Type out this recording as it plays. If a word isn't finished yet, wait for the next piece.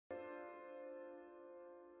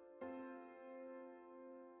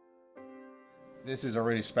This is a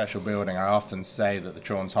really special building. I often say that the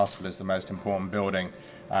Children's Hospital is the most important building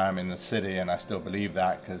in the city, and I still believe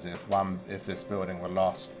that, because if this building were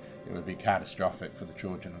lost, it would be catastrophic for the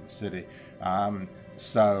children of the city.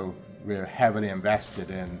 So we're heavily invested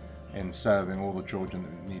in serving all the children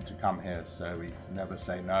that need to come here, so we never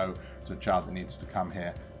say no to a child that needs to come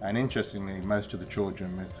here. And interestingly, most of the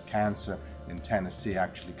children with cancer in Tennessee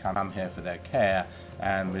actually come here for their care,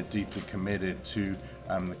 and we're deeply committed to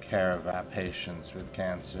the care of our patients with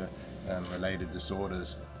cancer and related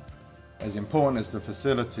disorders. As important as the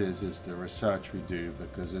facilities is the research we do,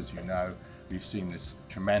 because as you know, we've seen this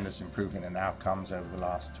tremendous improvement in outcomes over the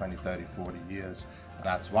last 20, 30, 40 years.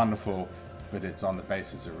 That's wonderful, but it's on the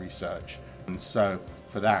basis of research. And so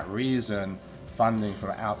for that reason, funding from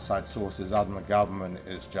outside sources other than the government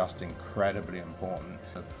is just incredibly important.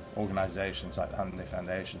 Organizations like the Hyundai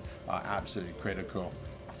Foundation are absolutely critical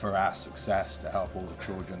for our success to help all the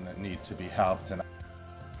children that need to be helped. And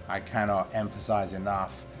I cannot emphasize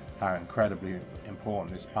enough how incredibly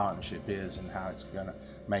important this partnership is and how it's going to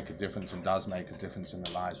make a difference and does make a difference in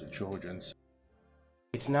the lives of children.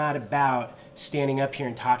 It's not about standing up here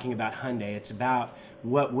and talking about Hyundai. It's about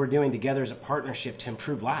what we're doing together as a partnership to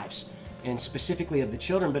improve lives, and specifically of the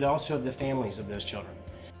children, but also of the families of those children.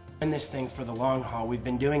 In this thing for the long haul. We've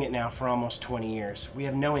been doing it now for almost 20 years. We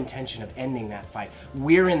have no intention of ending that fight.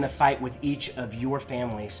 We're in the fight with each of your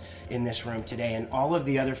families in this room today and all of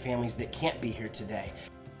the other families that can't be here today.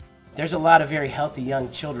 There's a lot of very healthy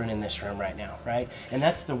young children in this room right now, right? And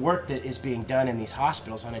that's the work that is being done in these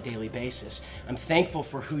hospitals on a daily basis. I'm thankful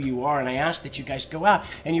for who you are, and I ask that you guys go out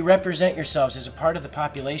and you represent yourselves as a part of the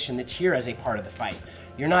population that's here as a part of the fight.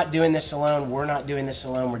 You're not doing this alone, we're not doing this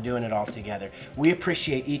alone, we're doing it all together. We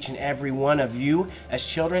appreciate each and every one of you as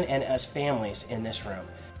children and as families in this room.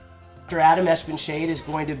 Dr. Adam Espenshade is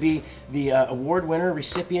going to be the award winner,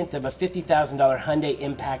 recipient of a $50,000 Hyundai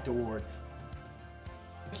Impact Award.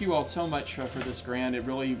 Thank you all so much for this grant. It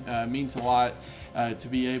really means a lot to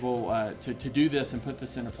be able to do this and put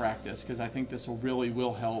this into practice, because I think this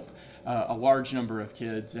will help a large number of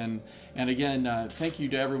kids. And again, thank you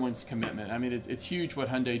to everyone's commitment. I mean, it's huge what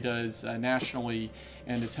Hyundai does nationally,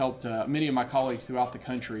 and has helped many of my colleagues throughout the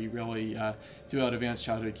country really do out advanced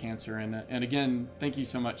childhood cancer. And again, thank you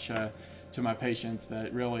so much to my patients.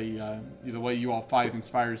 That really, the way you all fight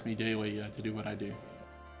inspires me daily to do what I do.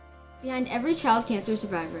 Behind every child cancer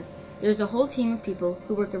survivor, there's a whole team of people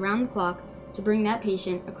who work around the clock to bring that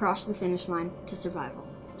patient across the finish line to survival.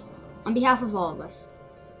 On behalf of all of us,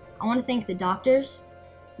 I want to thank the doctors,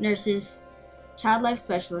 nurses, child life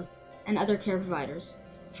specialists, and other care providers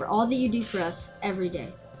for all that you do for us every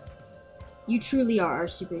day. You truly are our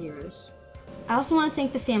superheroes. I also want to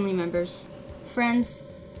thank the family members, friends,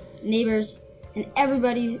 neighbors, and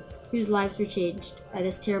everybody whose lives were changed by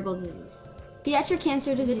this terrible disease. Pediatric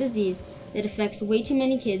cancer is a disease that affects way too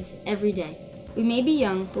many kids every day. We may be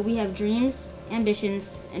young, but we have dreams,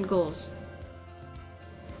 ambitions, and goals.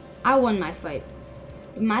 I won my fight,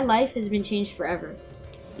 but my life has been changed forever.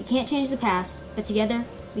 You can't change the past, but together,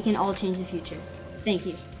 we can all change the future. Thank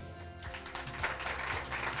you.